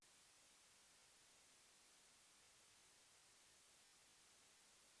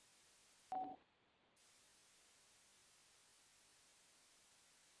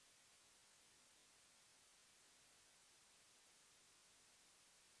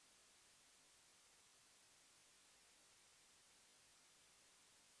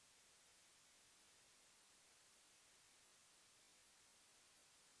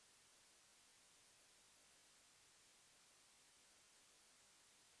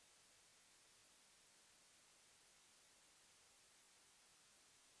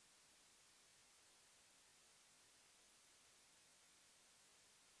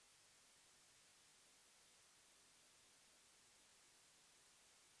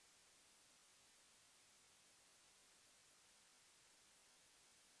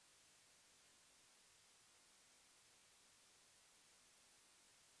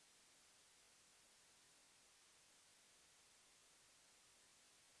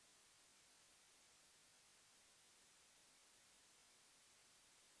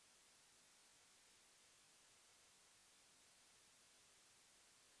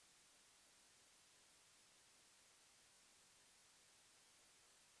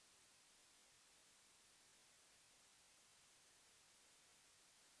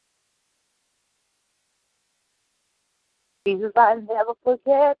Jesus, I never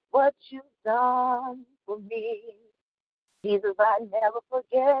forget what you've done for me. Jesus, I never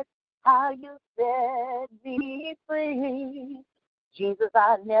forget how you set me free. Jesus,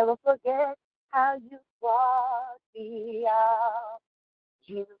 I never forget how you brought me out.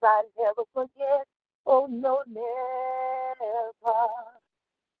 Jesus, I never forget, oh no, never.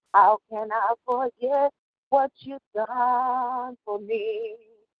 How can I forget what you've done for me?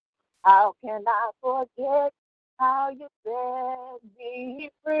 How can I forget how you set me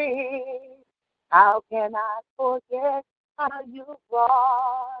free? How can I forget how you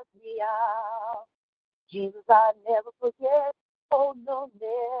brought me out? Jesus, I never forget, oh no,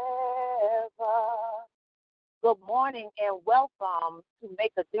 never. Good morning and welcome to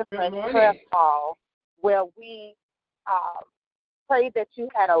Make a Difference Prayer Call, where we pray that you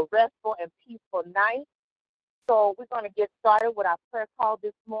had a restful and peaceful night. So we're going to get started with our prayer call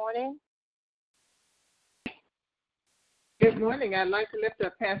this morning. Good morning. I'd like to lift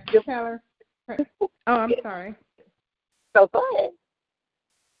up Pastor Keller. Oh, I'm sorry. So go ahead.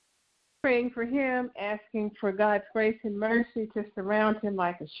 Praying for him, asking for God's grace and mercy to surround him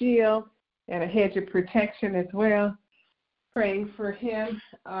like a shield and a hedge of protection as well. Praying for him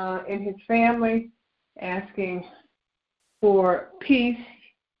and his family, asking for peace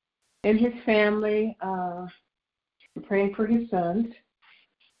in his family, praying for his sons,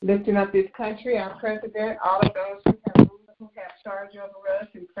 lifting up this country, our president, all of those who have charge over us,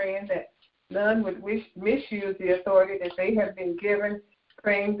 and praying that none would misuse the authority that they have been given,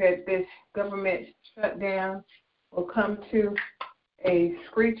 praying that this government shutdown will come to a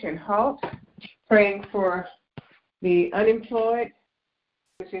screeching halt, praying for the unemployed,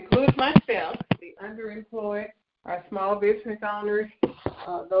 which includes myself, the underemployed, our small business owners,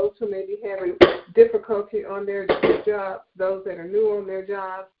 those who may be having difficulty on their jobs, those that are new on their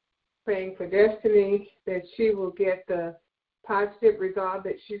jobs, praying for Destiny, that she will get the positive resolve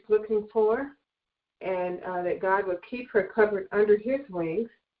that she's looking for, and that God will keep her covered under his wings,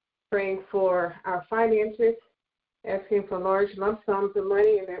 praying for our finances, asking for large lump sums of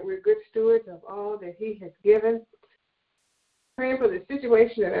money, and that we're good stewards of all that he has given, praying for the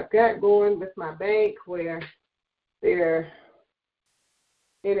situation that I've got going with my bank, where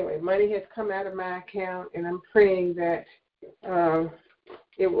money has come out of my account, and I'm praying that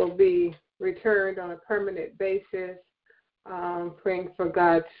it will be returned on a permanent basis, praying for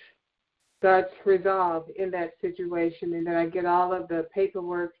God's resolve in that situation, and that I get all of the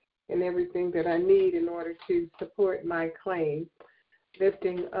paperwork and everything that I need in order to support my claim,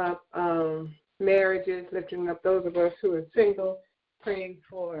 lifting up marriages, lifting up those of us who are single, praying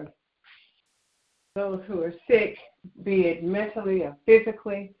for those who are sick, be it mentally or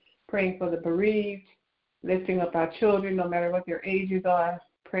physically, praying for the bereaved, lifting up our children, no matter what their ages are,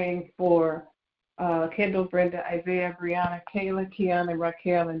 praying for Kendall, Brenda, Isaiah, Brianna, Kayla, Kiana,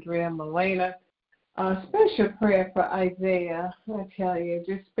 Raquel, Andrea, Melena. Special prayer for Isaiah. I tell you,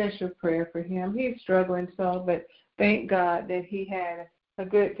 just special prayer for him. He's struggling so, but thank God that he had a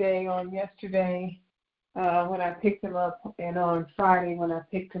good day on yesterday when I picked him up, and on Friday when I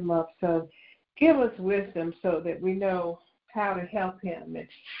picked him up. So give us wisdom so that we know how to help him. And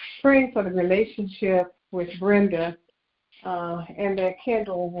praying for the relationship with Brenda, and that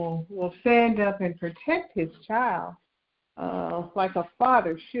Kendall will stand up and protect his child like a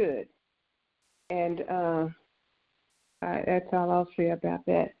father should. And that's all I'll say about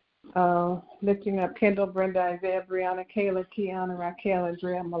that. Lifting up Kendall, Brenda, Isaiah, Brianna, Kayla, Kiana, Raquel,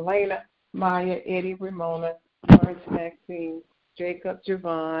 Andrea, Melena, Maya, Eddie, Ramona, Lawrence, Maxine, Jacob,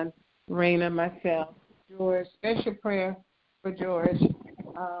 Javon, Raina, myself, George. Special prayer for George.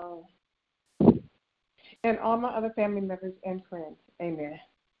 And all my other family members and friends. Amen.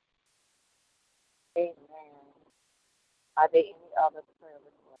 Amen. Are there any other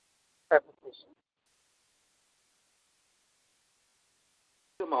prayer petitions?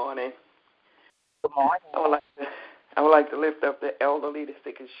 Good morning. Good morning. I would like to lift up the elderly, the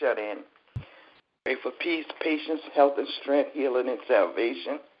sick and shut in. Pray for peace, patience, health and strength, healing and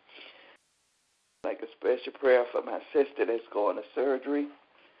salvation. Like a special prayer for my sister that's going to surgery.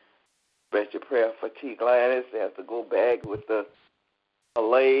 Special prayer for T. Gladys. They have to go back with a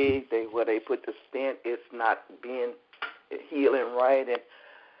leg where they put the stent. It's not being healing right. And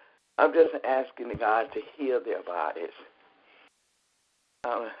I'm just asking God to heal their bodies.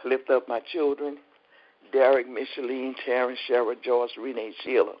 Lift up my children, Derek, Micheline, Terrence, Shara, George, Renee,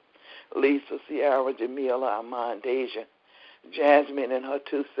 Sheila, Lisa, Sierra, Jamila, Armand, Deja, Jasmine and her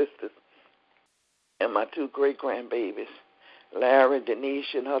two sisters, and my two great-grandbabies, Larry, Denise,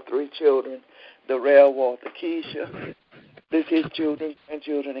 and her three children, Darrell, Walter, Keisha, this is children,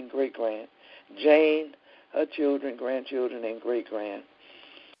 grandchildren, and great-grand, Jane, her children, grandchildren, and great-grand.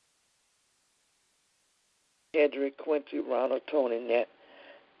 Edric, Quincy, Ronald, Tony, Nat,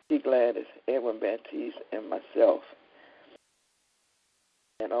 T. Gladys, Edwin Baptiste, and myself,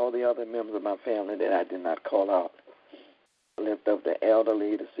 and all the other members of my family that I did not call out. Lift up the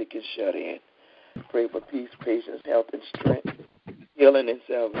elderly, the sick and shut in. Pray for peace, patience, health, and strength, healing and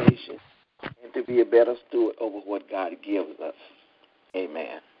salvation, and to be a better steward over what God gives us.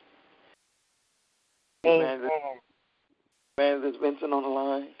 Amen. Amen. Evangelist Vincent on the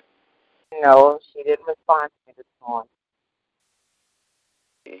line? No, she didn't respond to me this morning.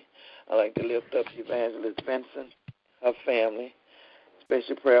 Okay. I'd like to lift up Evangelist Vincent, her family.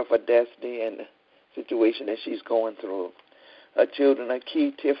 Special prayer for Destiny and the situation that she's going through. Her children are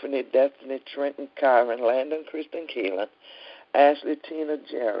Keith, Tiffany, Destiny, Trenton, Kyron, Landon, Kristen, Kaylin, Ashley, Tina,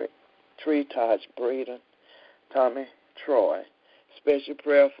 Jared, Tree, Taj, Braden, Tommy, Troy. Special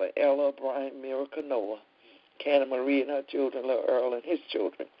prayer for Ella, Brian, Miracle, Noah, Canna Marie and her children, Little Earl and his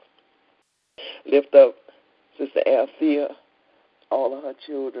children. Lift up Sister Althea, all of her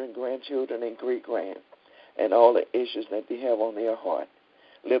children, grandchildren, and great-grand, and all the issues that they have on their heart.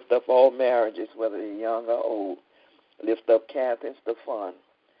 Lift up all marriages, whether they're young or old. Lift up Kathy and Stefan,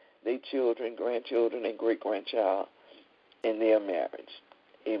 their children, grandchildren, and great-grandchild in their marriage.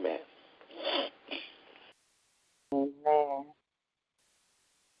 Amen. Amen.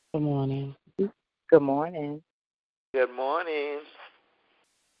 Good morning. Good morning. Good morning.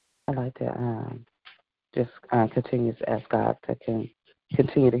 I'd like to just continue to ask God to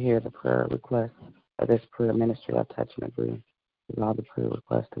continue to hear the prayer requests of this prayer ministry. I touch and agree with all the prayer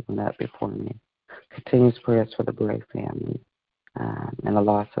requests that went up before me. Continuous prayers for the Gray family and the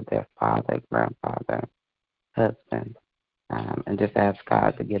loss of their father, grandfather, husband, and just ask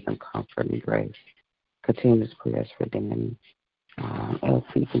God to give them comfort and grace. Continuous prayers for Danny.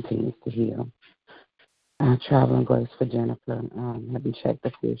 Elsie continues to heal. Traveling grace for Jennifer. Haven't checked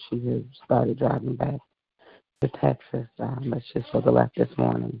to see if she has started driving back to Texas, but she's for the left this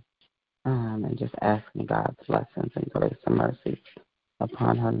morning. And just asking God's blessings and grace and mercy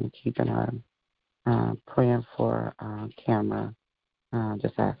upon her and keeping her. Praying for Camera.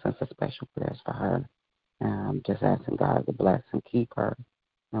 Just asking for special prayers for her. Just asking God to bless and keep her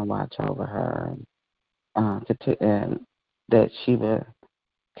and watch over her. And that she will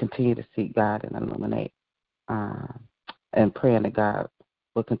continue to seek God and illuminate, and praying that God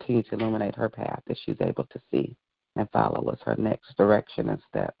will continue to illuminate her path, that she's able to see and follow what's her next direction and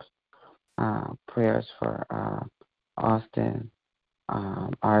steps. Prayers for Austin,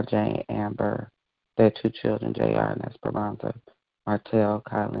 RJ, Amber, their two children, JR and Esperanza, Martell,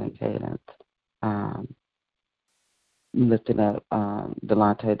 Kylie, and Cadence. Lifting up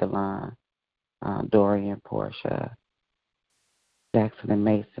Delonte, Delon, Dorian, Portia, Jackson and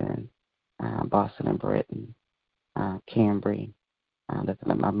Mason, Boston and Britain, Cambry,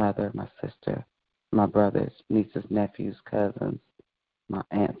 lifting up my mother, my sister, my brothers, nieces, nephews, cousins, my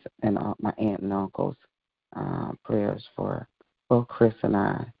aunts and my aunt and uncles. Prayers for both Chris and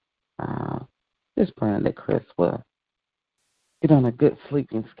I. Just praying that Chris will get on a good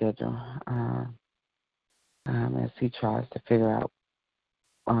sleeping schedule as he tries to figure out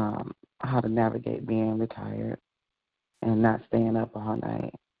how to navigate being retired and not staying up all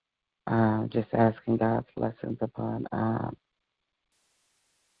night. Just asking God's blessings upon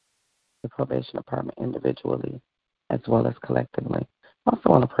the probation department individually as well as collectively. I also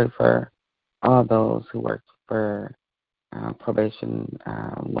want to pray for all those who work for probation,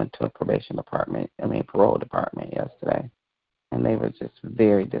 went to a parole department yesterday, and they were just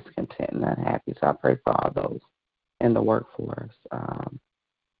very discontent and unhappy. So I pray for all those in the workforce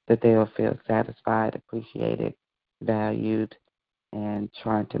that they will feel satisfied, appreciated, valued, and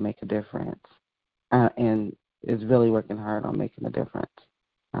trying to make a difference, and is really working hard on making a difference.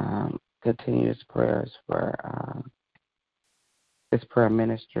 Continuous prayers for this prayer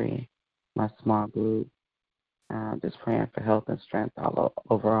ministry, my small group, just praying for health and strength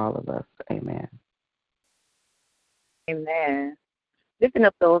over all of us. Amen. Amen. Lifting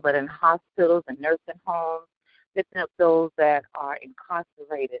up those that are in hospitals and nursing homes, lifting up those that are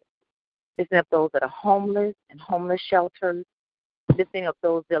incarcerated, lifting up those that are homeless and homeless shelters, lifting up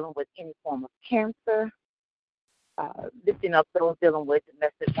those dealing with any form of cancer, lifting up those dealing with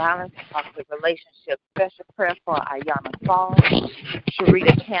domestic violence and toxic relationships. Special prayer for Ayanna Falls,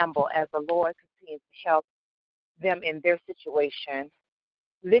 Sharita Campbell, as the Lord continues to help them in their situation.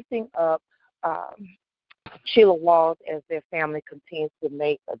 Lifting up Sheila Walls as their family continues to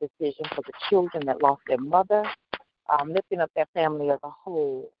make a decision for the children that lost their mother. Lifting up their family as a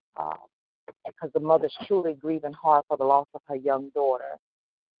whole, because the mother's truly grieving hard for the loss of her young daughter.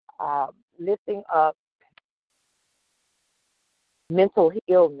 Lifting up mental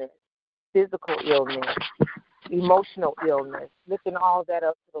illness, physical illness, emotional illness, lifting all that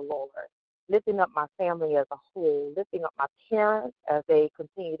up to the Lord, lifting up my family as a whole, lifting up my parents as they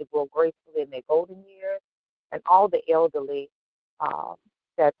continue to grow gracefully in their golden years, and all the elderly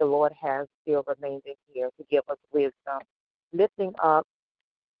that the Lord has still remaining here to give us wisdom, lifting up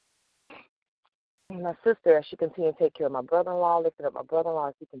my sister as she continues to take care of my brother-in-law, lifting up my brother-in-law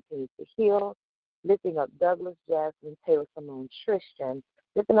as he continues to heal, lifting up Douglas, Jasmine, Taylor, Simone, Tristan,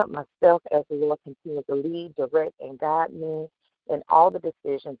 lifting up myself as the Lord continues to lead, direct, and guide me in all the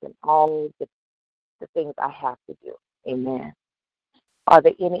decisions and all the things I have to do. Amen. Are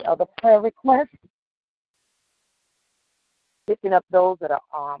there any other prayer requests? Lifting up those that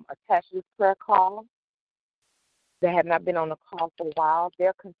are attached to this prayer call that have not been on the call for a while,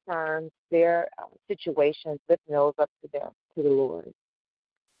 their concerns, their situations, lifting those up to them, to the Lord.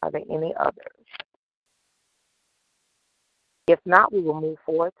 Are there any others? If not, we will move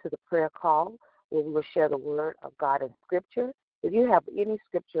forward to the prayer call where we will share the word of God in Scripture. If you have any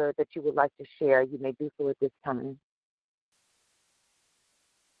Scripture that you would like to share, you may do so at this time.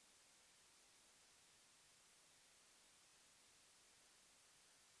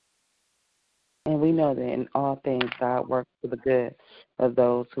 And we know that in all things God works for the good of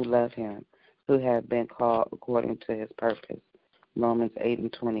those who love him, who have been called according to his purpose. Romans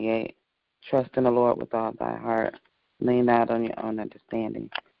 8:28. Trust in the Lord with all thy heart. Lean not on your own understanding.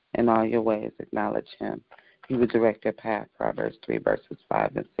 In all your ways acknowledge him. He will direct your path. Proverbs 3, verses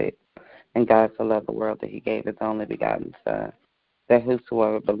 5 and 6. And God so loved the world that he gave his only begotten Son, that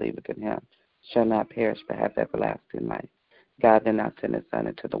whosoever believeth in him shall not perish but have everlasting life. God did not send his Son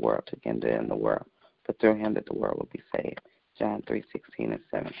into the world to condemn the world, but through him that the world will be saved. John 3:16 and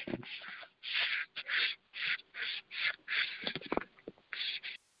 17.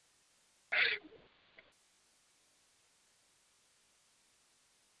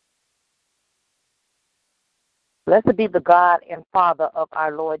 Blessed be the God and Father of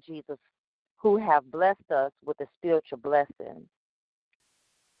our Lord Jesus, who have blessed us with the spiritual blessings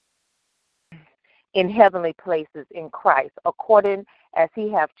in heavenly places in Christ, according as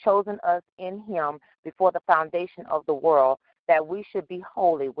he hath chosen us in him before the foundation of the world, that we should be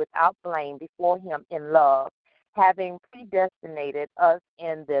holy without blame before him in love, having predestinated us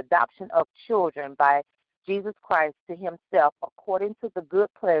in the adoption of children by Jesus Christ to himself, according to the good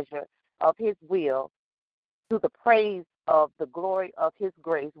pleasure of his will, to the praise of the glory of his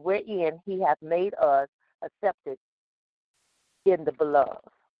grace, wherein he hath made us accepted in the beloved.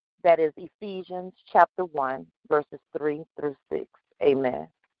 That is Ephesians chapter 1, verses 3 through 6. Amen.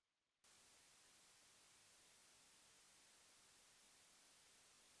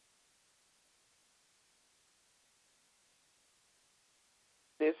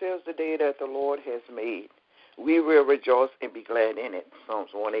 This is the day that the Lord has made. We will rejoice and be glad in it.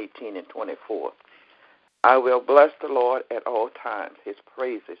 Psalms 118 and 24. I will bless the Lord at all times. His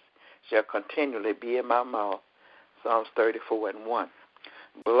praises shall continually be in my mouth. Psalms 34 and 1.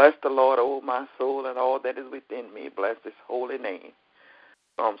 Bless the Lord, O my soul, and all that is within me. Bless his holy name.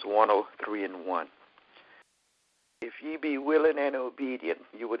 Psalms 103 and 1. If ye be willing and obedient,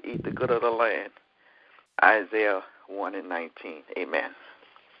 you would eat the good of the land. Isaiah 1 and 19. Amen.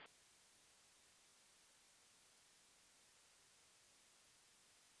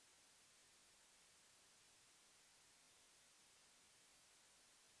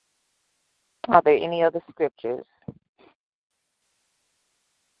 Are there any other scriptures?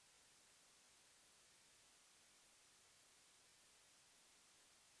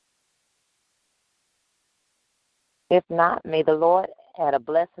 If not, may the Lord add a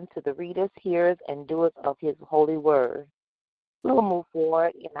blessing to the readers, hearers, and doers of his holy word. We'll move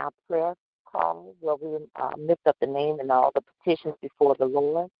forward in our prayer call where we lift up the name and all the petitions before the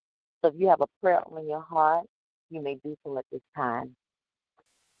Lord. So if you have a prayer on your heart, you may do so at this time.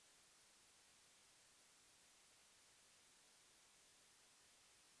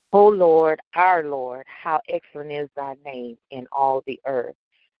 O Lord, our Lord, how excellent is thy name in all the earth.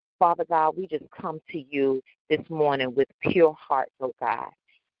 Father God, we just come to you this morning with pure hearts, oh God.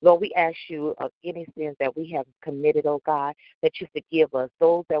 Lord, we ask you of any sins that we have committed, oh God, that you forgive us,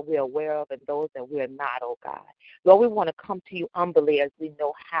 those that we're aware of and those that we're not, oh God. Lord, we want to come to you humbly as we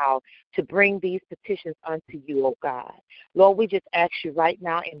know how to bring these petitions unto you, oh God. Lord, we just ask you right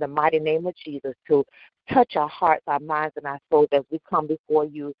now in the mighty name of Jesus to touch our hearts, our minds, and our souls as we come before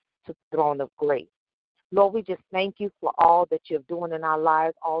you to the throne of grace. Lord, we just thank you for all that you're doing in our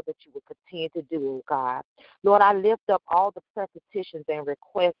lives, all that you will continue to do, oh God. Lord, I lift up all the prayer petitions and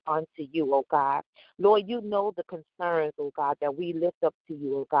requests unto you, oh God. Lord, you know the concerns, oh God, that we lift up to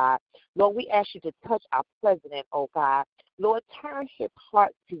you, oh God. Lord, we ask you to touch our president, oh God. Lord, turn his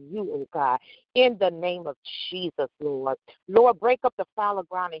heart to you, oh God, in the name of Jesus, Lord. Lord, break up the fallow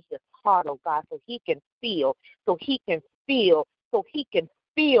ground in his heart, oh God, so he can feel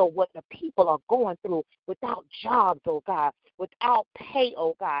what the people are going through without jobs, oh God, without pay,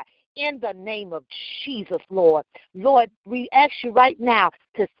 oh God. In the name of Jesus, Lord. Lord, we ask you right now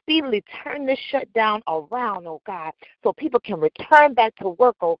to speedily turn this shutdown around, oh God, so people can return back to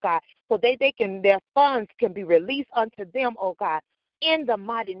work, oh God, so their funds can be released unto them, oh God. In the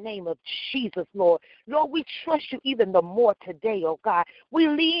mighty name of Jesus, Lord. Lord, we trust you even the more today, oh God. We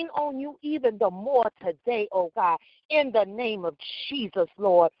lean on you even the more today, oh God. In the name of Jesus,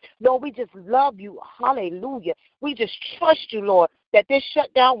 Lord. Lord, we just love you. Hallelujah. We just trust you, Lord, that this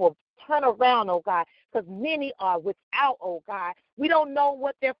shutdown will turn around, oh God, because many are without, oh God. We don't know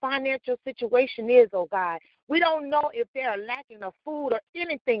what their financial situation is, oh God. We don't know if they are lacking of food or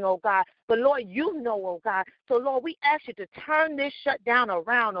anything, oh God. But, Lord, you know, oh God. So, Lord, we ask you to turn this shutdown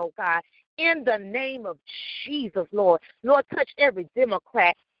around, oh God, in the name of Jesus, Lord. Lord, touch every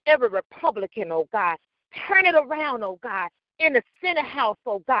Democrat, every Republican, oh God. Turn it around, oh God, in the Senate House,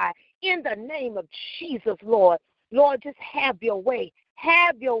 oh God, in the name of Jesus, Lord. Lord, just have your way.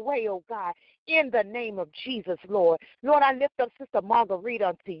 Have your way, oh God, in the name of Jesus, Lord. Lord, I lift up Sister Margarita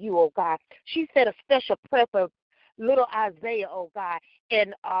unto you, oh God. She said a special prayer for little Isaiah, oh God,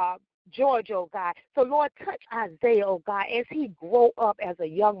 and Georgia, oh God. So, Lord, touch Isaiah, oh God, as he grow up as a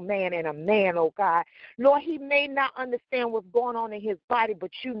young man and a man, oh God. Lord, he may not understand what's going on in his body,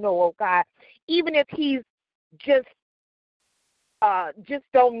 but you know, oh God. Even if he's just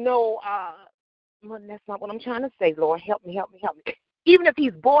don't know, well, that's not what I'm trying to say, Lord. Help me. Even if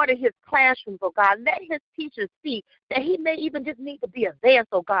he's bored in his classrooms, oh God, let his teachers see that he may even just need to be advanced,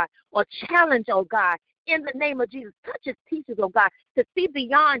 oh God, or challenge, oh God, in the name of Jesus. Touch his teachers, oh God, to see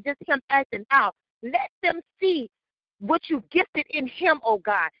beyond just him acting out. Let them see what you've gifted in him, oh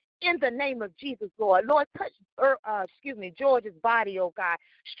God, in the name of Jesus, Lord. Lord, touch George's body, oh God.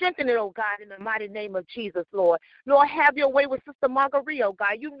 Strengthen it, oh God, in the mighty name of Jesus, Lord. Lord, have your way with Sister Marguerite, oh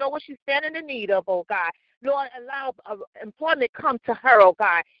God. You know what she's standing in need of, oh God. Lord, allow employment come to her, oh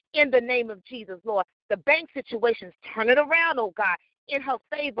God, in the name of Jesus, Lord. The bank situations, turn it around, oh God, in her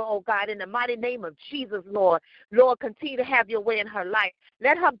favor, oh God, in the mighty name of Jesus, Lord. Lord, continue to have your way in her life.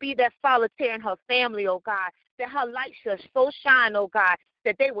 Let her be that solitaire in her family, oh God, that her light shall so shine, oh God,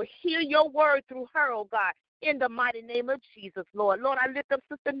 that they will hear your word through her, oh God, in the mighty name of Jesus, Lord. Lord, I lift up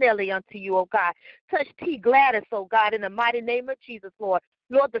Sister Nellie unto you, oh God. Touch T. Gladys, oh God, in the mighty name of Jesus, Lord.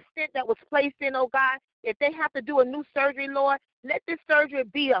 Lord, the stent that was placed in, oh God, if they have to do a new surgery, Lord, let this surgery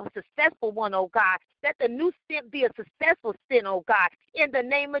be a successful one, oh God. Let the new stent be a successful stent, oh God. In the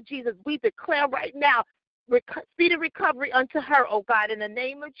name of Jesus, we declare right now, speedy recovery unto her, oh God, in the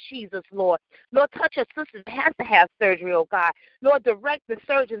name of Jesus, Lord. Lord, touch her sister that has to have surgery, oh God. Lord, direct the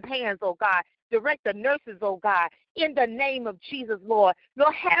surgeon's hands, oh God. Direct the nurses, oh God, in the name of Jesus, Lord.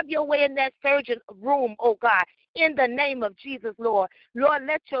 Lord, have your way in that surgeon room, oh God, in the name of Jesus, Lord. Lord,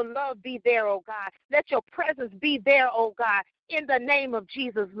 let your love be there, oh God. Let your presence be there, oh God, in the name of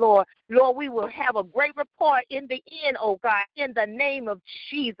Jesus, Lord. Lord, we will have a great report in the end, oh God, in the name of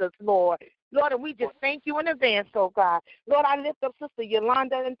Jesus, Lord. Lord, and we just thank you in advance, oh God. Lord, I lift up Sister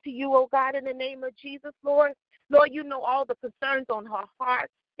Yolanda unto you, oh God, in the name of Jesus, Lord. Lord, you know all the concerns on her heart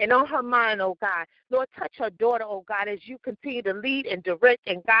and on her mind, oh God. Lord, touch her daughter, oh God, as you continue to lead and direct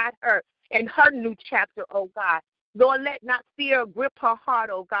and guide her in her new chapter, oh God. Lord, let not fear grip her heart,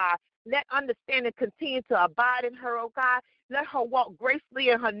 oh God. Let understanding continue to abide in her, oh God. Let her walk gracefully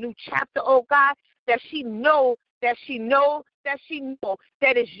in her new chapter, oh God, that she know that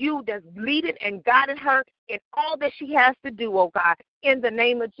it's you that's leading and guiding her in all that she has to do, oh God, in the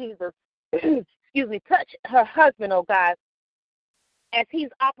name of Jesus. Touch her husband, oh God, as he's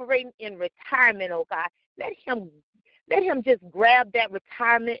operating in retirement, oh God. Let him just grab that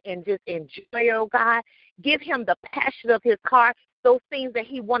retirement and just enjoy, oh God. Give him the passion of his heart, those things that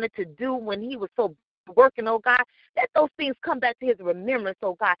he wanted to do when he was so working, oh God. Let those things come back to his remembrance,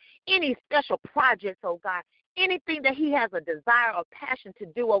 oh God. Any special projects, oh God. Anything that he has a desire or passion to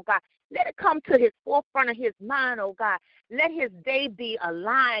do, oh God. Let it come to his forefront of his mind, oh God. Let his day be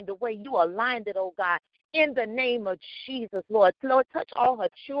aligned the way you aligned it, oh God. In the name of Jesus, Lord. Lord, touch all her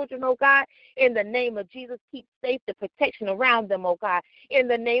children, oh God. In the name of Jesus, keep safety protection around them, oh God. In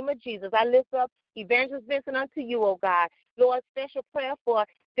the name of Jesus, I lift up Evangelist Vincent unto you, oh God. Lord, special prayer for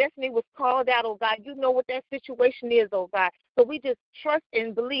Destiny was called out, oh God. You know what that situation is, oh God. So we just trust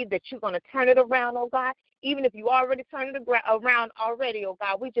and believe that you're going to turn it around, oh God. Even if you already turned it around already, oh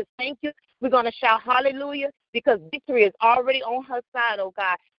God, we just thank you. We're going to shout hallelujah because victory is already on her side, oh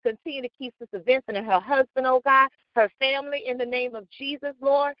God. Continue to keep Sister Vincent and her husband, oh God, her family in the name of Jesus,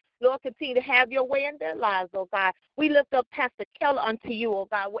 Lord. Lord, continue to have your way in their lives, oh God. We lift up Pastor Keller unto you, oh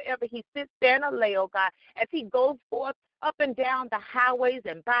God, wherever he sits, stand, or lay, oh God, as he goes forth up and down the highways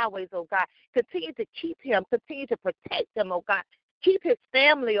and byways, oh God. Continue to keep him. Continue to protect him, oh God. Keep his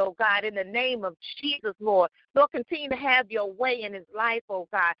family, oh God, in the name of Jesus, Lord. Lord, continue to have your way in his life, oh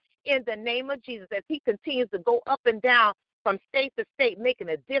God, in the name of Jesus, as he continues to go up and down from state to state, making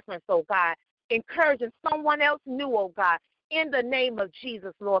a difference, oh God, encouraging someone else new, oh God. In the name of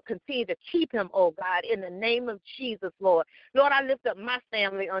Jesus, Lord, continue to keep him, oh God, in the name of Jesus, Lord. Lord, I lift up my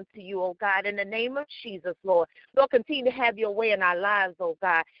family unto you, oh God, in the name of Jesus, Lord. Lord, continue to have your way in our lives, oh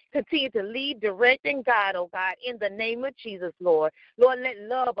God. Continue to lead, direct, and guide, oh God, in the name of Jesus, Lord. Lord, let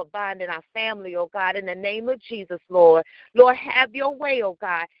love abide in our family, oh God, in the name of Jesus, Lord. Lord, have your way, oh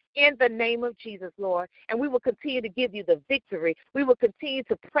God, in the name of Jesus, Lord. And we will continue to give you the victory. We will continue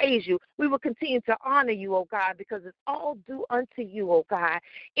to praise you. We will continue to honor you, oh God, because it's all due unto you, oh God,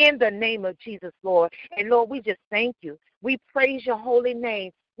 in the name of Jesus, Lord. And Lord, we just thank you. We praise your holy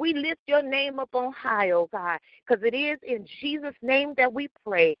name. We lift your name up on high, oh God, because it is in Jesus' name that we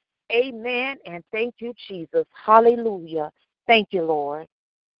pray. Amen, and thank you, Jesus. Hallelujah. Thank you, Lord.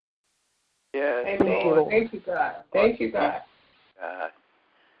 Yes, Amen. Thank you, Lord. Thank you, God. Thank you, God.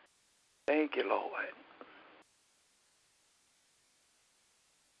 Thank you, Lord.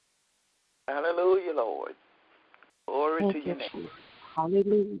 Hallelujah, Lord. Glory Thank to you, your name. Jesus.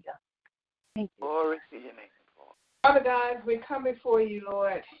 Hallelujah. Thank you. Glory to your name, Lord. Father God, we come before you,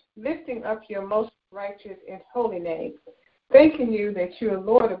 Lord, lifting up your most righteous and holy name, thanking you that you're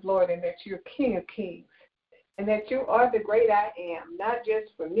Lord of Lords and that you're King of Kings, and that you are the great I am, not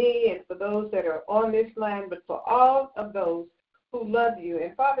just for me and for those that are on this line, but for all of those who love you.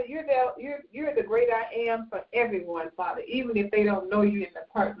 And Father, you're the great I am for everyone, Father, even if they don't know you in the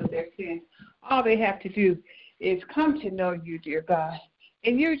pardon of their sins. All they have to do is come to know you, dear God.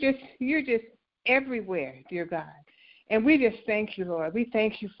 And you're just everywhere, dear God. And we just thank you, Lord. We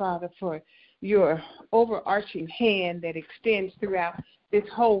thank you, Father, for your overarching hand that extends throughout this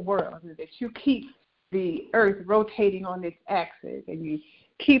whole world, and that you keep the earth rotating on its axis, and you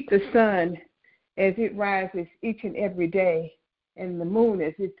keep the sun as it rises each and every day, and the moon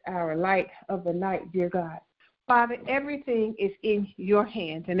as it's our light of the night, dear God. Father, everything is in your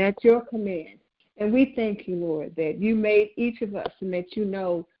hands and at your command. And we thank you, Lord, that you made each of us and that you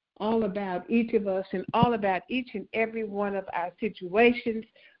know all about each of us and all about each and every one of our situations,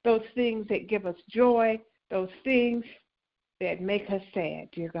 those things that give us joy, those things that make us sad,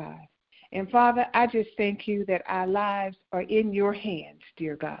 dear God. And Father, I just thank you that our lives are in your hands,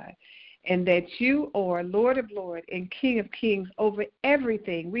 dear God, and that you are Lord of Lords and King of Kings over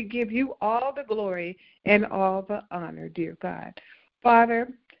everything. We give you all the glory and all the honor, dear God. Father,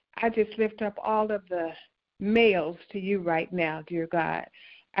 I just lift up all of the males to you right now, dear God.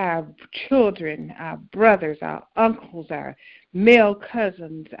 Our children, our brothers, our uncles, our male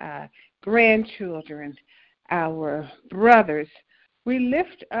cousins, our grandchildren, our brothers. We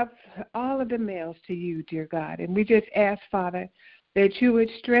lift up all of the males to you, dear God, and we just ask, Father, that you would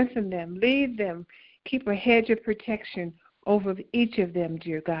strengthen them, lead them, keep a hedge of protection over each of them,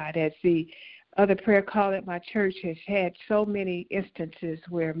 dear God, as the other prayer call at my church has had so many instances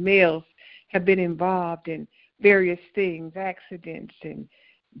where males have been involved in various things, accidents and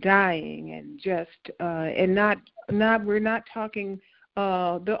dying, and just we're not talking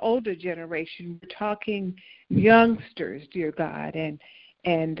the older generation. We're talking youngsters, dear God,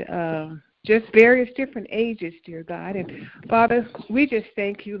 and just various different ages, dear God. And Father, we just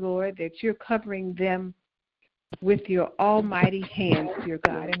thank you, Lord, that you're covering them with your almighty hands, dear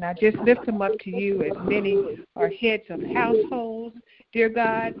God. And I just lift them up to you, as many are heads of households, dear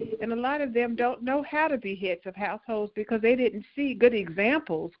God. And a lot of them don't know how to be heads of households because they didn't see good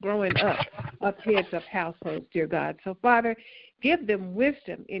examples growing up of heads of households, dear God. So, Father, give them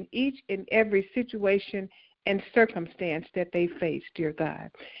wisdom in each and every situation and circumstance that they face, dear God.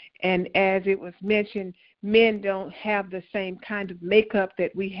 And as it was mentioned, men don't have the same kind of makeup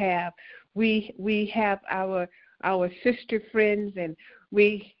that we have. We have our sister friends, and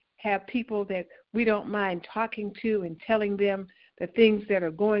we have people that we don't mind talking to and telling them the things that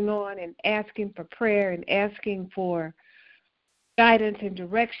are going on and asking for prayer and asking for guidance and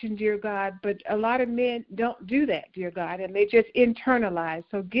direction, dear God. But a lot of men don't do that, dear God, and they just internalize.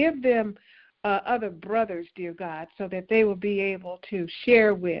 So give them other brothers, dear God, so that they will be able to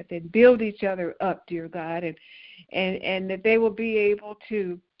share with and build each other up, dear God, and that they will be able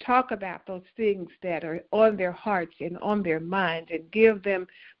to talk about those things that are on their hearts and on their minds, and give them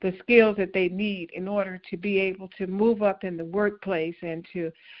the skills that they need in order to be able to move up in the workplace and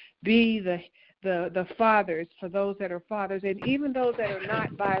to be the fathers for those that are fathers, and even those that are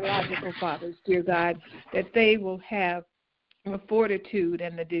not biological fathers, dear God, that they will have the fortitude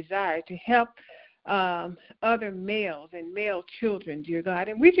and the desire to help other males and male children, dear God.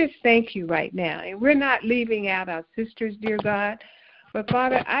 And we just thank you right now. And we're not leaving out our sisters, dear God. But,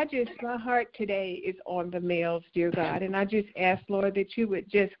 Father, my heart today is on the males, dear God. And I just ask, Lord, that you would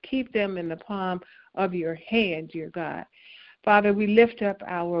just keep them in the palm of your hand, dear God. Father, we lift up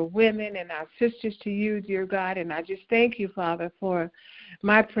our women and our sisters to you, dear God. And I just thank you, Father, for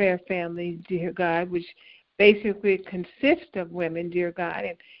my prayer family, dear God, which basically consists of women, dear God,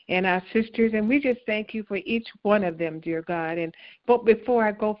 and our sisters. And we just thank you for each one of them, dear God. But before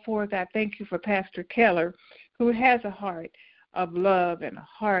I go forth, I thank you for Pastor Keller, who has a heart of love and a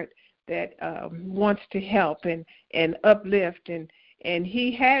heart that wants to help and uplift. And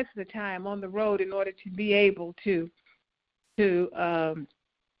he has the time on the road in order to be able to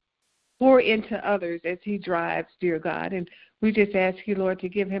pour into others as he drives, dear God. And we just ask you, Lord, to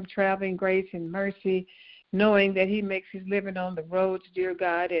give him traveling grace and mercy, knowing that he makes his living on the roads, dear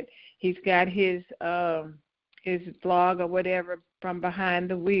God, and he's got his blog or whatever from behind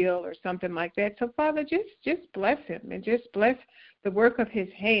the wheel or something like that. So, Father, just bless him and just bless the work of his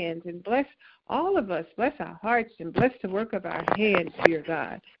hands, and bless all of us, bless our hearts, and bless the work of our hands, dear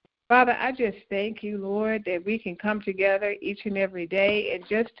God. Father, I just thank you, Lord, that we can come together each and every day and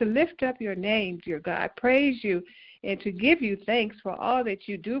just to lift up your name, dear God, praise you, and to give you thanks for all that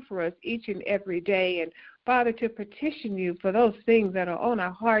you do for us each and every day. And, Father, to petition you for those things that are on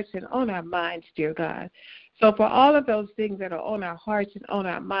our hearts and on our minds, dear God. So for all of those things that are on our hearts and on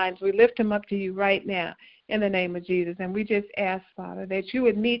our minds, we lift them up to you right now in the name of Jesus. And we just ask, Father, that you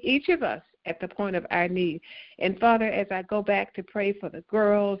would meet each of us at the point of our need. And, Father, as I go back to pray for the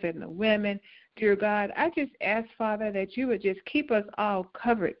girls and the women, dear God, I just ask, Father, that you would just keep us all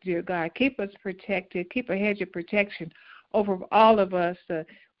covered, dear God. Keep us protected. Keep a hedge of protection over all of us, the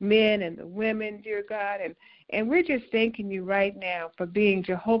men and the women, dear God. And we're just thanking you right now for being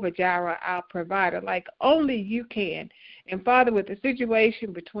Jehovah Jireh, our provider, like only you can. And, Father, with the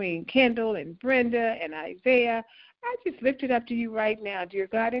situation between Kendall and Brenda and Isaiah, I just lift it up to you right now, dear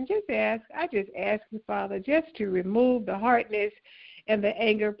God, and I just ask you, Father, just to remove the hardness and the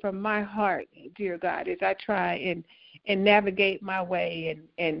anger from my heart, dear God, as I try and navigate my way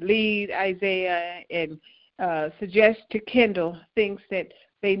and lead Isaiah and suggest to Kendall things that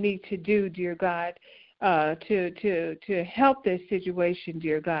they need to do, dear God, to help this situation,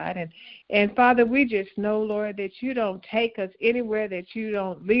 dear God. And Father, we just know, Lord, that you don't take us anywhere that you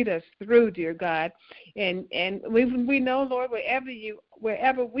don't lead us through, dear God. And we know, Lord,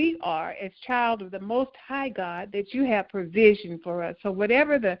 wherever we are as child of the Most High God, that you have provision for us. So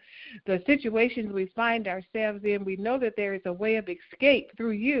whatever the situations we find ourselves in, we know that there is a way of escape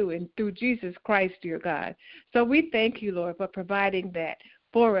through you and through Jesus Christ, dear God. So we thank you, Lord, for providing that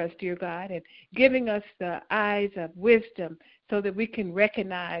for us, dear God, and giving us the eyes of wisdom so that we can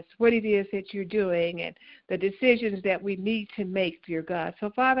recognize what it is that you're doing and the decisions that we need to make, dear God.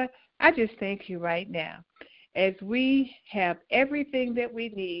 So, Father, I just thank you right now as we have everything that we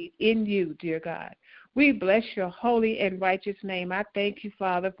need in you, dear God. We bless your holy and righteous name. I thank you,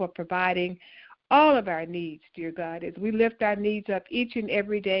 Father, for providing all of our needs, dear God, as we lift our needs up each and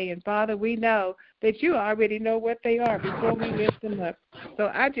every day. And, Father, we know that you already know what they are before we lift them up.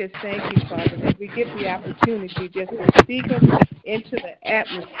 So I just thank you, Father, that we get the opportunity just to speak them into the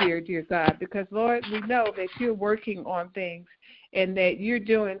atmosphere, dear God, because, Lord, we know that you're working on things and that you're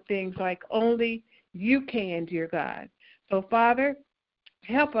doing things like only you can, dear God. So, Father,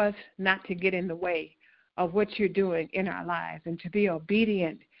 help us not to get in the way of what you're doing in our lives and to be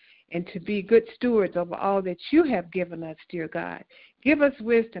obedient and to be good stewards over all that you have given us, dear God. Give us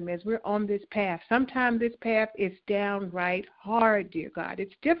wisdom as we're on this path. Sometimes this path is downright hard, dear God.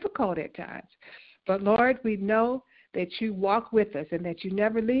 It's difficult at times. But, Lord, we know that you walk with us and that you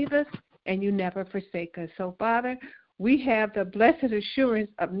never leave us and you never forsake us. So, Father, we have the blessed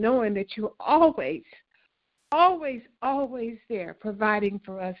assurance of knowing that you're always, always, always there providing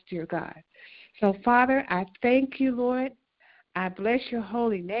for us, dear God. So, Father, I thank you, Lord. I bless your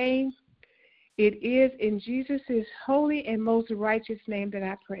holy name. It is in Jesus' holy and most righteous name that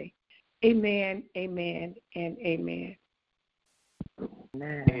I pray. Amen, amen, and amen.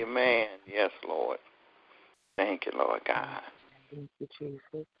 Amen. Yes, Lord. Thank you, Lord God. Thank you,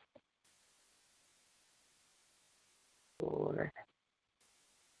 Jesus. Lord.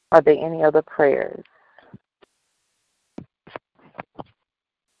 Are there any other prayers?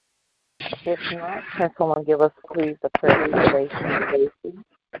 If not, can someone give us, please, the prayer reservation?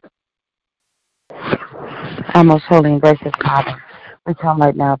 Our most holy and gracious Father, we come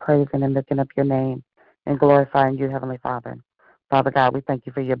right now praising and lifting up your name and glorifying you, Heavenly Father. Father God, we thank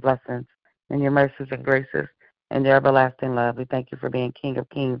you for your blessings and your mercies and graces and your everlasting love. We thank you for being King of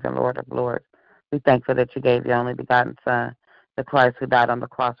kings and Lord of lords. We thank you that you gave your only begotten Son, the Christ who died on the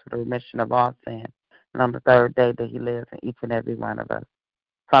cross for the remission of all sin, and on the third day that he lives in each and every one of us.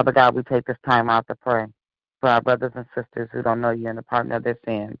 Father God, we take this time out to pray for our brothers and sisters who don't know you and the pardon of their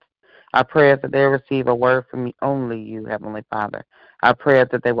sins. Our prayers that they receive a word from you, only you, Heavenly Father. Our prayers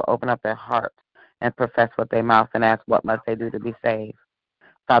that they will open up their hearts and profess with their mouth and ask what must they do to be saved.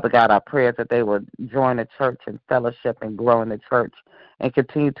 Father God, our prayers that they will join the church and fellowship and grow in the church and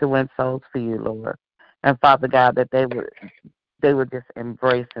continue to win souls for you, Lord. And Father God, that they would just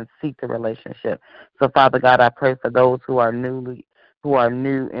embrace and seek the relationship. So Father God, I pray for those who are new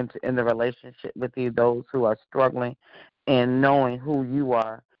in the relationship with you, those who are struggling in knowing who you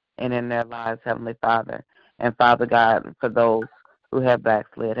are and in their lives, Heavenly Father. And Father God, for those who have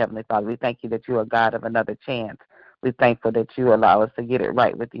backslid, Heavenly Father, we thank you that you are God of another chance. We're thankful that you allow us to get it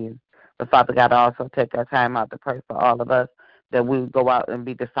right with you. But Father God, I also take our time out to pray for all of us, that we go out and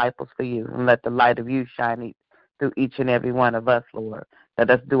be disciples for you and let the light of you shine through each and every one of us, Lord.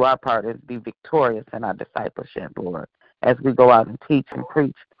 Let us do our part and be victorious in our discipleship, Lord, as we go out and teach and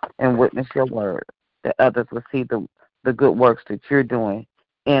preach and witness your word, that others will see the good works that you're doing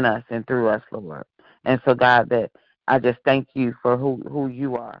in us and through us, Lord. And so, God, that I just thank you for who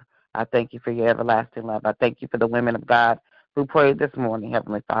you are. I thank you for your everlasting love. I thank you for the women of God who prayed this morning,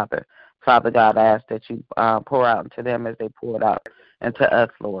 Heavenly Father. Father God, I ask that you pour out into them as they poured out into us,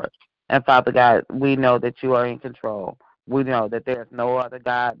 Lord. And Father God, we know that you are in control. We know that there is no other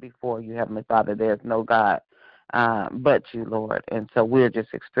God before you, Heavenly Father. There is no God but you, Lord. And so we're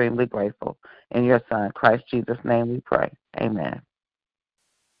just extremely grateful. In your Son, Christ Jesus' name we pray. Amen.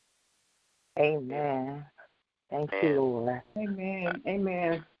 Amen. Thank you, Lord. Amen.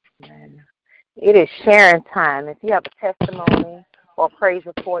 Amen. Amen. It is sharing time. If you have a testimony or praise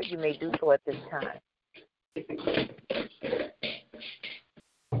report, you may do so at this time.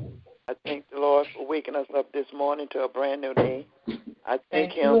 I thank the Lord for waking us up this morning to a brand new day. I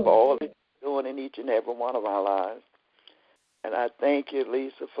thank him for all he's doing in each and every one of our lives. And I thank you,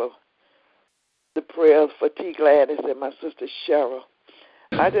 Lisa, for the prayers for T. Gladys and my sister Cheryl.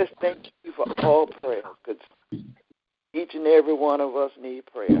 I just thank you for all prayers, because each and every one of us need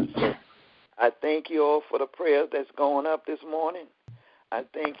prayers. So I thank you all for the prayers that's going up this morning. I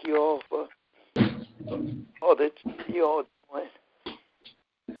thank you all for all that you all doing.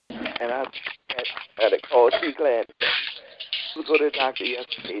 And I had to call T. Gladys. We'll go to the doctor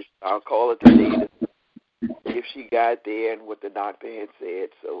yesterday, so I'll call her today if she got there and what the doctor had said.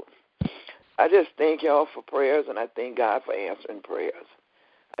 So I just thank y'all for prayers, and I thank God for answering prayers.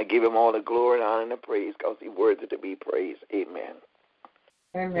 I give him all the glory and honor and the praise because he's worthy to be praised. Amen.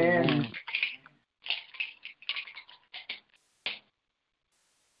 Amen.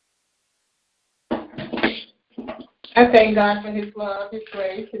 I thank God for his love, his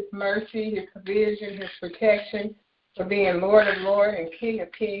grace, his mercy, his provision, his protection, for being Lord of Lords and King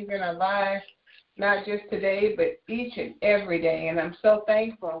of Kings in our lives, not just today, but each and every day. And I'm so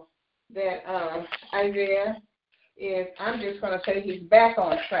thankful that Isaiah I'm just going to say he's back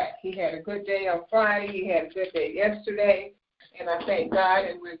on track. He had a good day on Friday. He had a good day yesterday. And I thank God,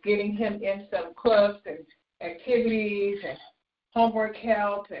 and we're getting him in some clubs and activities and homework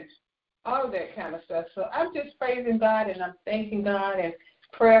help and all of that kind of stuff. So I'm just praising God, and I'm thanking God, and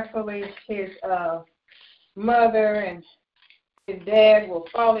prayerfully his mother and his dad will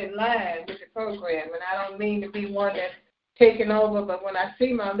fall in line with the program. And I don't mean to be one that's taking over, but when I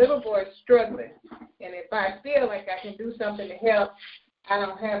see my little boy struggling, and if I feel like I can do something to help, I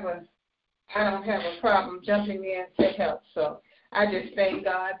don't have a problem jumping in to help. So I just thank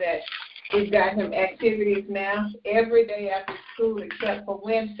God that we've got him activities now every day after school except for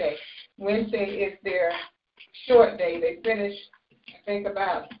Wednesday. Wednesday is their short day. They finish, I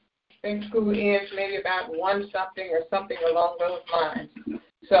think school ends maybe about 1-something or something along those lines.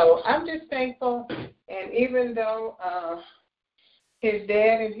 So I'm just thankful, and even though his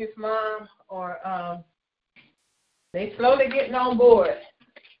dad and his mom are they slowly getting on board,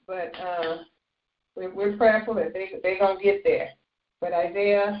 but we're prayerful that they're going to get there. But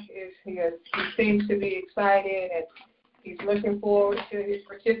Isaiah, he seems to be excited, and he's looking forward to his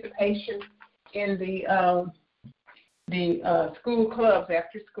participation in the school clubs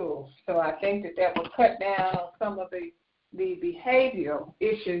after school. So I think that will cut down on some of the behavioral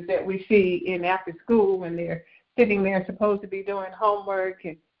issues that we see in after school when they're sitting there supposed to be doing homework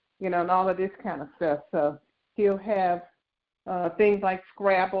and and all of this kind of stuff. So he'll have things like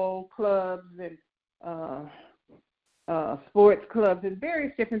Scrabble clubs and sports clubs and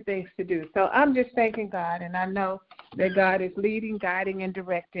various different things to do. So I'm just thanking God, and I know that God is leading, guiding, and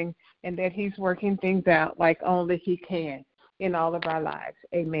directing, and that he's working things out like only he can in all of our lives.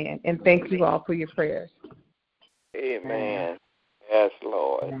 Amen. And thank you all for your prayers. Amen. Yes,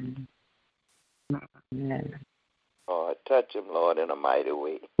 Lord. Amen. Lord, touch him, Lord, in a mighty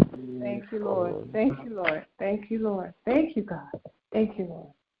way. Thank you, Lord. Thank you, Lord. Thank you, Lord. Thank you, God. Thank you,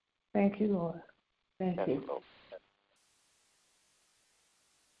 Lord. Thank you, Lord. Thank Yes, you. Lord.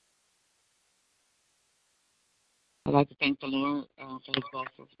 I'd like to thank the Lord for his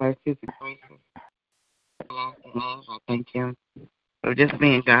blessings, mercies, and graces. Everlasting love. I thank him for just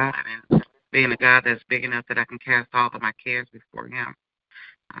being God and being a God that's big enough that I can cast all of my cares before him.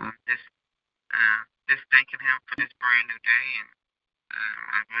 Just thanking him for this brand new day, and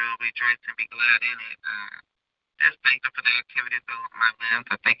I will rejoice and be glad in it. Just thanking for the activities of my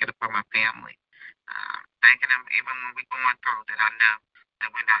limbs. I thank him for my family. Thanking him even when we're going through that I know that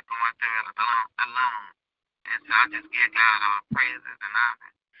we're not going through it alone. And so I just give God all praises and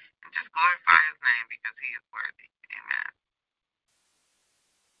honor and just glorify his name because he is worthy.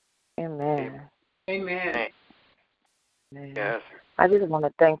 Amen. Amen. Amen. Yes. I just want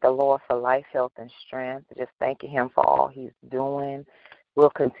to thank the Lord for life, health, and strength. Just thanking him for all he's doing,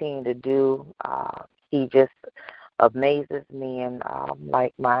 will continue to do. He just amazes me. And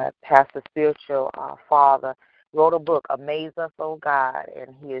like my pastor spiritual father wrote a book, Amaze Us, Oh God,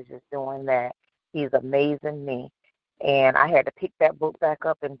 and he is just doing that. He's amazing me. And I had to pick that book back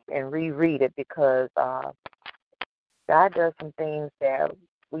up and reread it because God does some things that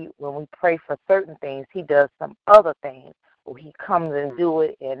when we pray for certain things, he does some other things. Or he comes and do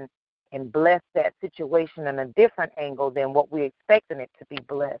it and bless that situation in a different angle than what we're expecting it to be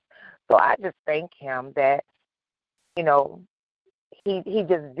blessed. So I just thank him that, he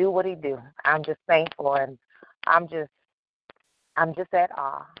just do what he do. I'm just thankful, and I'm just at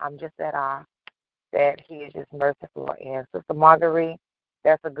awe. I'm just at awe that he is just merciful. And Sister Marguerite,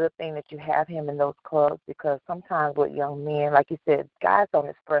 that's a good thing that you have him in those clubs, because sometimes with young men, like you said, guys don't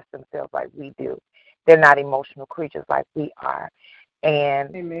express themselves like we do. They're not emotional creatures like we are.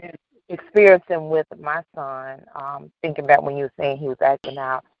 And Amen. experiencing with my son, thinking back when you were saying he was acting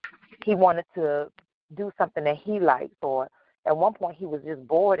out, he wanted to do something that he liked, or at one point he was just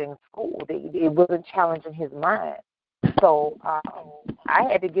bored in school. It wasn't challenging his mind. So I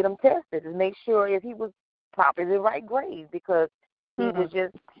had to get him tested to make sure if he was probably the right grade, because he would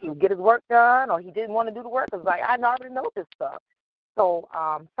get his work done, or he didn't want to do the work. It's like, I already know this stuff. So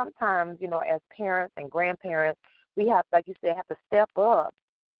sometimes, as parents and grandparents, we have, like you said, have to step up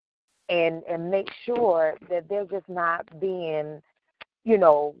and make sure that they're just not being,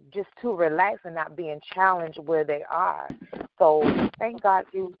 just too relaxed and not being challenged where they are. So thank God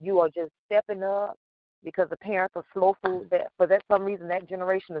you are just stepping up, because the parents are slowful. For that some reason, that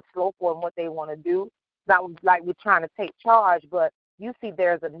generation is slowful in what they want to do. It's not like we're trying to take charge, but you see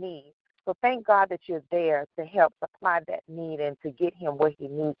there's a need. So thank God that you're there to help supply that need and to get him where he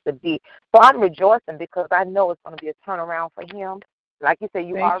needs to be. So I'm rejoicing because I know it's going to be a turnaround for him. Like you said,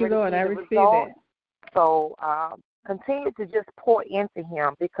 you already see the result. So continue to just pour into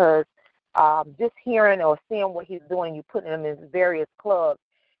him, because just hearing or seeing what he's doing, you putting him in various clubs,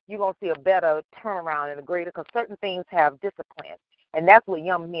 you're going to see a better turnaround and a greater, because certain things have discipline. And that's what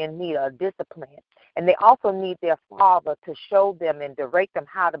young men need, a discipline. And they also need their father to show them and direct them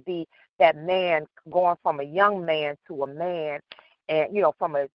how to be that man, going from a young man to a man, and,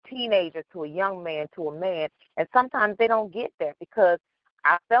 from a teenager to a young man to a man. And sometimes they don't get that, because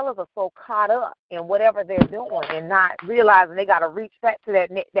our fellas are so caught up in whatever they're doing and not realizing they got to reach back to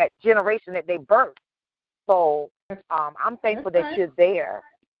that generation that they birthed. So I'm thankful that you're there.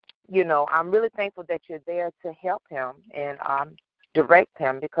 I'm really thankful that you're there to help him and direct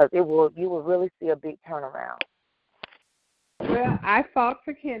him, because you will really see a big turnaround. Well, I fought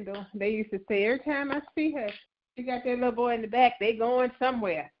for Kendall. They used to say every time I see her, she got that little boy in the back, they going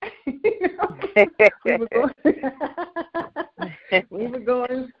somewhere. We were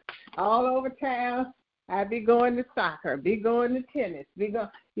going all over town. I'd be going to soccer, be going to tennis,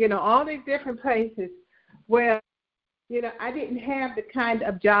 all these different places where, I didn't have the kind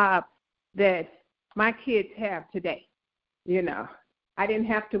of job that my kids have today. I didn't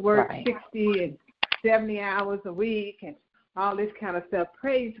have to work 60 and 70 hours a week and all this kind of stuff.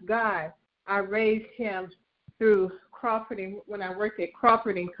 Praise God, I raised him through Crawfording, when I worked at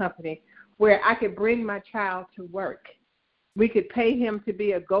Crawfording Company, where I could bring my child to work. We could pay him to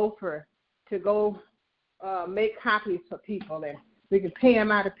be a gopher, to go make copies for people and we could pay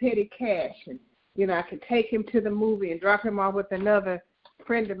him out of petty cash, and I could take him to the movie and drop him off with another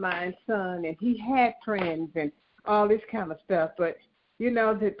friend of mine's son, and he had friends and all this kind of stuff. But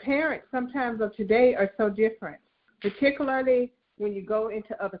the parents sometimes of today are so different, particularly when you go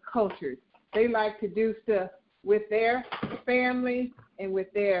into other cultures. They like to do stuff with their family and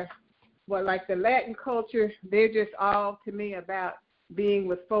with their, like the Latin culture, they're just all, to me, about being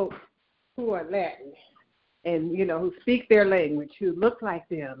with folks who are Latin and, who speak their language, who look like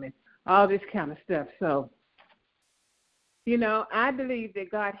them and all this kind of stuff. So, I believe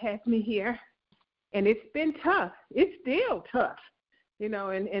that God has me here, and it's been tough. It's still tough, and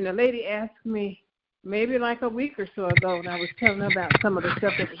a lady asked me maybe like a week or so ago, and I was telling her about some of the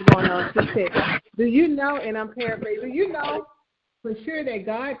stuff that was going on. She said, do you know, and I'm paraphrasing, do you know for sure that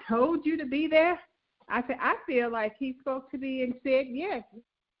God told you to be there? I said, I feel like he spoke to me and said, yes,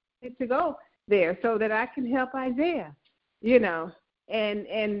 to go there so that I can help Isaiah,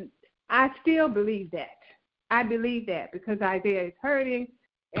 and I still believe that. I believe that because Isaiah is hurting,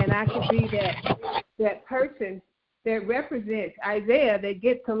 and I could be that person that represents Isaiah that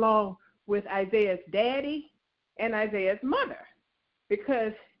gets along with Isaiah's daddy and Isaiah's mother.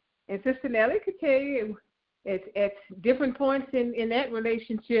 Because, and Sister Nellie could tell you, at different points in that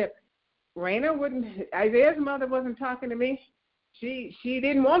relationship, Isaiah's mother wasn't talking to me. She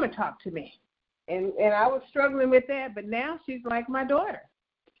didn't want to talk to me. And I was struggling with that, but now she's like my daughter.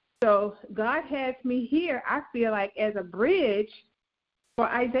 So God has me here, I feel like, as a bridge for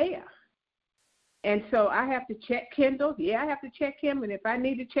Isaiah. And so I have to check Kendall. Yeah, I have to check him. And if I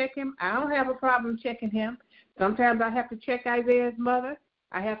need to check him, I don't have a problem checking him. Sometimes I have to check Isaiah's mother.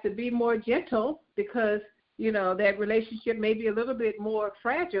 I have to be more gentle because, that relationship may be a little bit more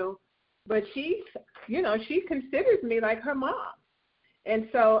fragile. But she considers me like her mom. And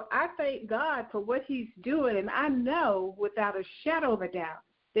so I thank God for what he's doing. And I know without a shadow of a doubt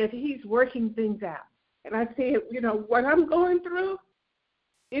that he's working things out. And I say, what I'm going through,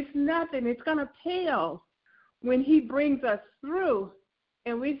 it's nothing. It's going to pale when he brings us through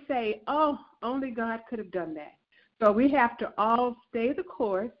and we say, oh, only God could have done that. So we have to all stay the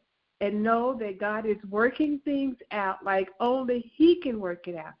course and know that God is working things out like only he can work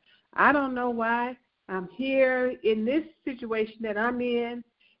it out. I don't know why I'm here in this situation that I'm in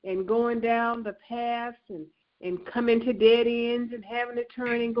and going down the path and coming to dead ends and having to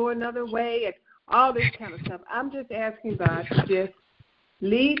turn and go another way and all this kind of stuff. I'm just asking God to just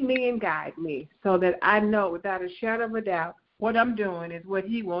lead me and guide me so that I know without a shadow of a doubt what I'm doing is what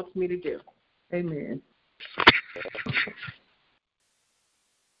he wants me to do. Amen.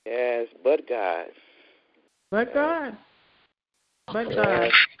 Yes, but God. But God. But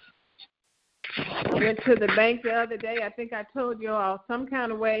God. I went to the bank the other day. I think I told you all some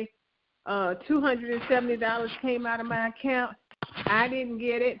kind of way $270 came out of my account. I didn't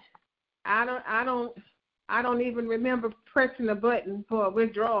get it. I don't even remember pressing a button for a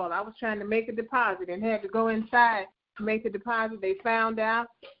withdrawal. I was trying to make a deposit and had to go inside to make the deposit. They found out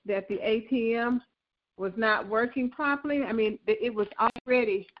that the ATM was not working properly. I mean, it was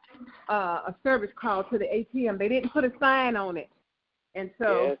already a service call to the ATM. They didn't put a sign on it. And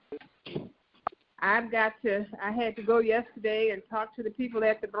so I had to go yesterday and talk to the people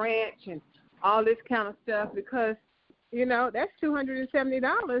at the branch and all this kind of stuff because, that's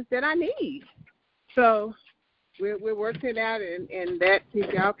 $270 that I need. So we're working it out, and that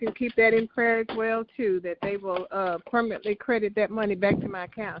y'all can keep that in prayer as well, too, that they will permanently credit that money back to my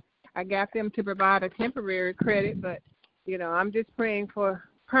account. I got them to provide a temporary credit, but, I'm just praying for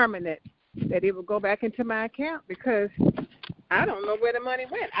permanent, that it will go back into my account because I don't know where the money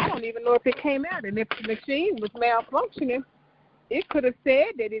went. I don't even know if it came out. And if the machine was malfunctioning, it could have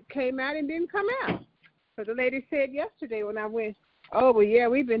said that it came out and didn't come out. So the lady said yesterday when I went, oh, well, yeah,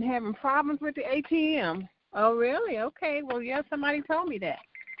 we've been having problems with the ATM. Oh, really? Okay. Well, yeah, somebody told me that.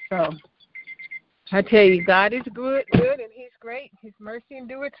 So I tell you, God is good, and he's great. His mercy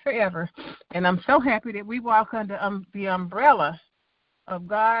endures forever. And I'm so happy that we walk under the umbrella of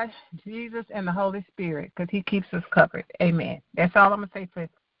God, Jesus, and the Holy Spirit because he keeps us covered. Amen. That's all I'm going to say for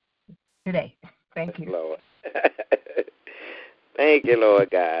today. Thank you. Lord. Thank you, Lord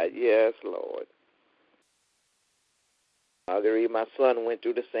God. Yes, Lord. Marguerite, my son went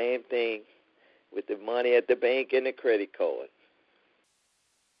through the same thing with the money at the bank and the credit card.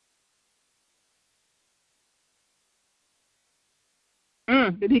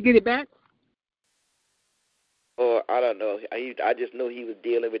 Did he get it back? Or I don't know. I just know he was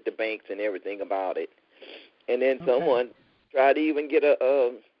dealing with the banks and everything about it. And then someone tried to even get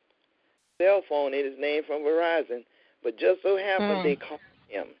a cell phone in his name from Verizon, but just so happened they called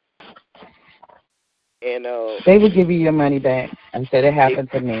him. And they will give you your money back. I said it happened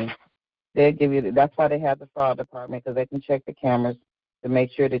to me. They'll give you. That's why they have the fraud department, because they can check the cameras to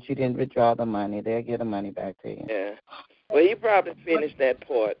make sure that you didn't withdraw the money. They'll get the money back to you. yeah. Well, he probably finished that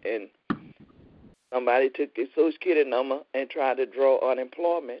part, and somebody took his Social Security number and tried to draw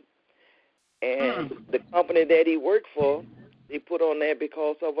unemployment. And the company that he worked for, they put on there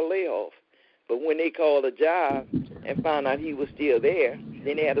because of a layoff. But when they called a job and found out he was still there,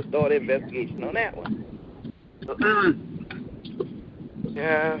 then they had to start an investigation on that one. So,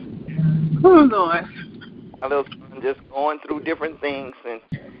 yeah. Oh, Lord. My little son just going through different things, and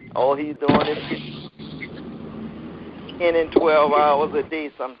all he's doing is 10 and 12 hours a day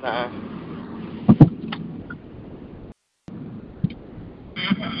sometimes.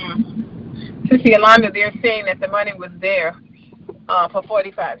 Sister Yolanda, they're saying that the money was there for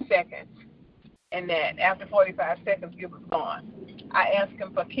 45 seconds, and that after 45 seconds, it was gone. I asked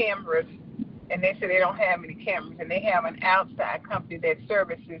them for cameras, and they said they don't have any cameras, and they have an outside company that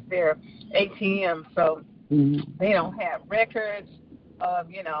services their ATM, so they don't have records of,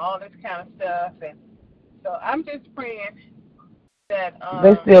 all this kind of stuff. And so I'm just praying that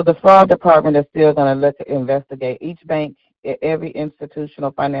the fraud department is still going to investigate each bank, every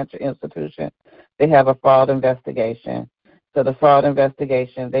institutional financial institution. They have a fraud investigation. So the fraud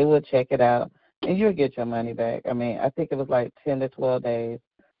investigation, they will check it out, and you'll get your money back. I mean, I think it was like 10 to 12 days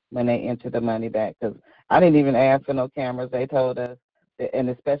when they entered the money back, because I didn't even ask for no cameras. They told us, and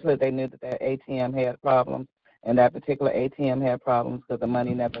especially if they knew that ATM had problems, and that particular ATM had problems because the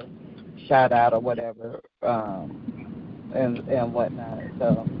money never shot out or whatever, and whatnot.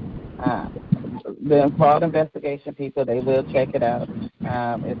 So the fraud investigation people, they will check it out.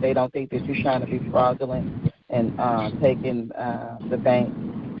 If they don't think that you're trying to be fraudulent and taking the bank,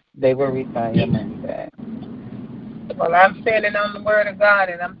 they will refund your money back. Well, I'm standing on the word of God,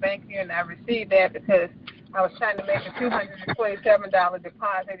 and I'm thanking you, and I received that because I was trying to make a $227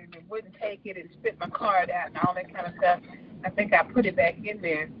 deposit, and it wouldn't take it, and spit my card out and all that kind of stuff. I think I put it back in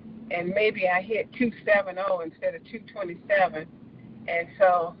there, and maybe I hit 270 instead of 227, and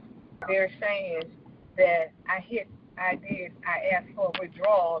so they're saying that I asked for a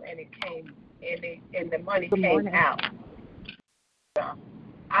withdrawal, and it came, and the money came out. So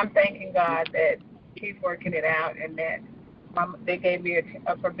I'm thanking God that He's working it out, and that they gave me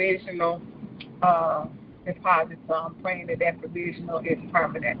a provisional deposit, so I'm praying that provisional is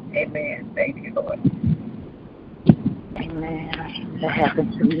permanent. Amen. Thank you, Lord. Amen. That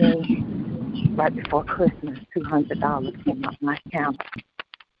happened to me right before Christmas. $200 came off my account.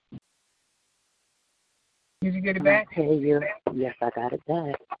 Did you get it back? I tell you, yes, I got it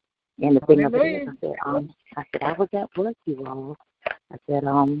back. And the thing of it is, I said, I was at work, you all. I said,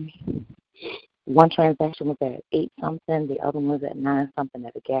 one transaction was at 8 something, the other one was at 9 something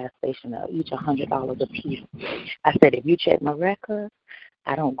at a gas station, each $100 a piece. I said, if you check my records,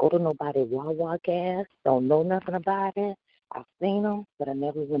 I don't go to nobody Wawa gas, don't know nothing about it. I've seen them, but I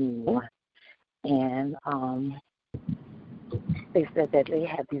never went in one. And they said that they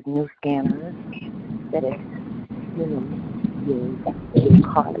have these new scanners that if,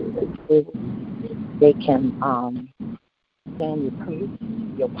 your card is they can scan your purse,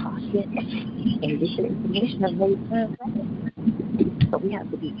 your pocket, and get your information of made transactions. So we have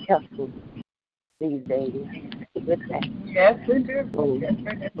to be careful these days with that. Yes, we do.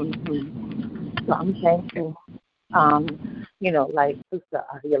 So I'm thankful. Like Sister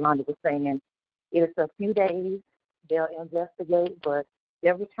Yolanda was saying, it's a few days, they'll investigate, but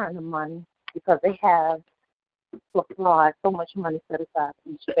they'll return the money because they have for fraud so much money set aside for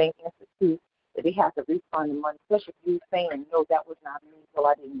each bank institute that they have to refund the money, especially if you're saying, no, that was not me, so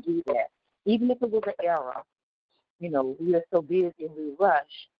I didn't do that. Even if it was an error, we are so busy and we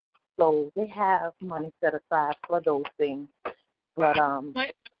rush. So they have money set aside for those things. But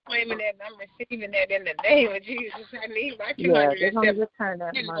claiming that I'm receiving that in the name of Jesus. I need my $200. Yeah, they're going to return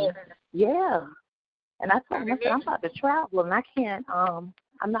that money. Yeah. And I told them, I said, I'm about to travel and I can't,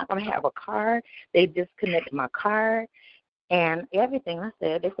 I'm not going to have a card. They disconnected my card and everything. I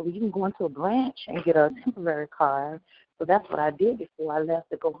said, they said, well, you can go into a branch and get a temporary card. So that's what I did before I left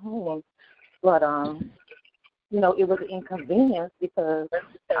to go home. But, it was an inconvenience because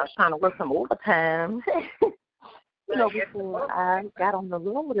I was trying to work some overtime, before I got on the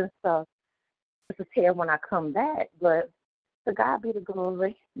road and stuff to prepare when I come back. But to God be the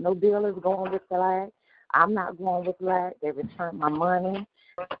glory. No bill is going with black. I'm not going with black. They returned my money,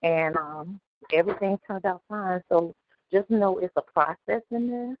 and everything turned out fine. So just know it's a process in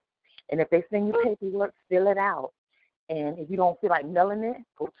this. And if they send you paperwork, fill it out. And if you don't feel like mailing it,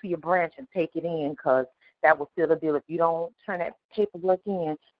 go to your branch and take it in because that will seal the deal. If you don't turn that paperwork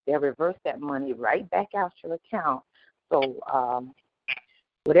in, they'll reverse that money right back out your account. So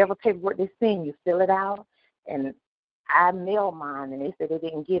whatever paperwork they send, you fill it out. And I mailed mine, and they said they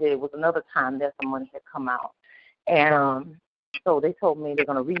didn't get it. It was another time that some money had come out. And so they told me they're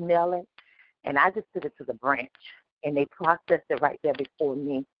going to remail it. And I just took it to the branch, and they processed it right there before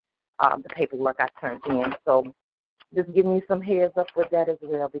me, the paperwork I turned in. So just give me some heads up with that as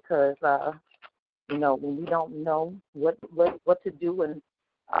well, because, when we don't know what to do in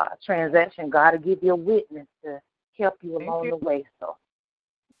transaction, God will give you a witness to help you along the way. So,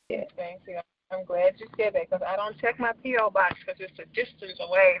 yeah. Thank you. I'm glad you said that, because I don't check my P.O. box because it's a distance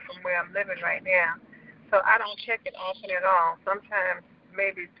away from where I'm living right now. So I don't check it often at all, sometimes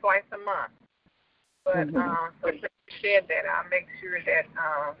maybe twice a month. But so since you said that, I'll make sure that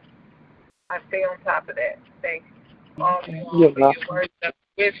I stay on top of that. Thank you all for your words of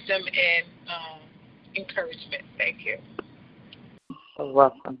wisdom and encouragement. Thank you. You're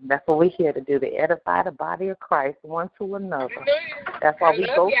welcome. That's what we're here to do, to edify the body of Christ one to another. That's why we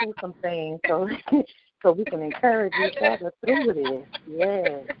go through some things, so we can encourage each other through this.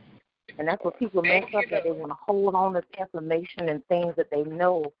 Yes. And that's what people mess up, that they want to hold on to information and things that they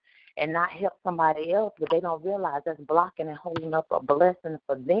know and not help somebody else, but they don't realize that's blocking and holding up a blessing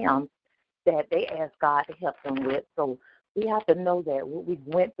for them that they ask God to help them with. So we have to know that what we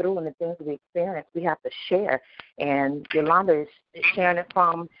went through and the things we experienced, we have to share. And Yolanda is sharing it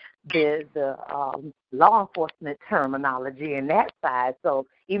from the law enforcement terminology and that side. So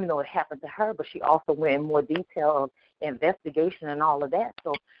even though it happened to her, but she also went in more detail of investigation and all of that.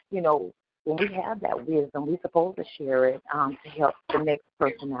 So, when we have that wisdom, we're supposed to share it to help the next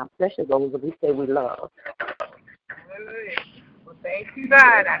person out, especially those that we say we love. Well, thank you,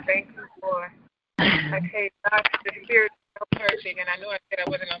 God. I thank you for, okay, God, the Spirit of encouraging, and I know I said I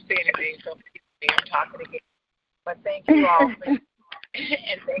wasn't going to say anything, so I'm talking again. But thank you all for,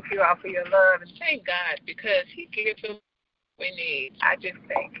 and thank you all for your love, and thank God, because He gives us what we need. I just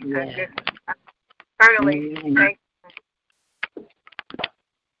thank you. Yeah. I eternally thank you.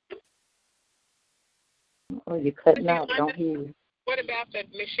 Oh, you're cutting out. Don't hear you. What about the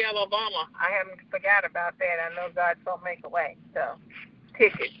Michelle Obama? I haven't forgot about that. I know God's going to make a way. So,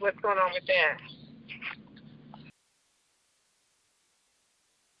 tickets, what's going on with that?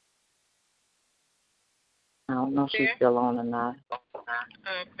 I don't know if she's still on or not.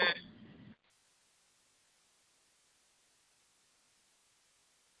 Okay.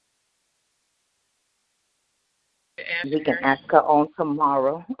 We can ask her on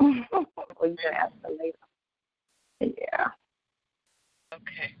tomorrow. Or you can ask her later. Yeah.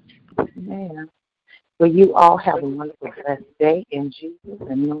 Okay. Yeah. Well, you all have a wonderful, blessed day in Jesus,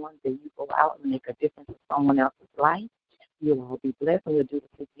 and knowing that you go out and make a difference in someone else's life. You'll all be blessed, and we'll do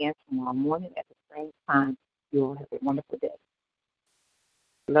this again tomorrow morning at the same time. You all have a wonderful day.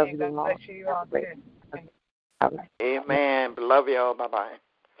 Love you all. God bless you all. All right. Amen. Love you all. Bye-bye.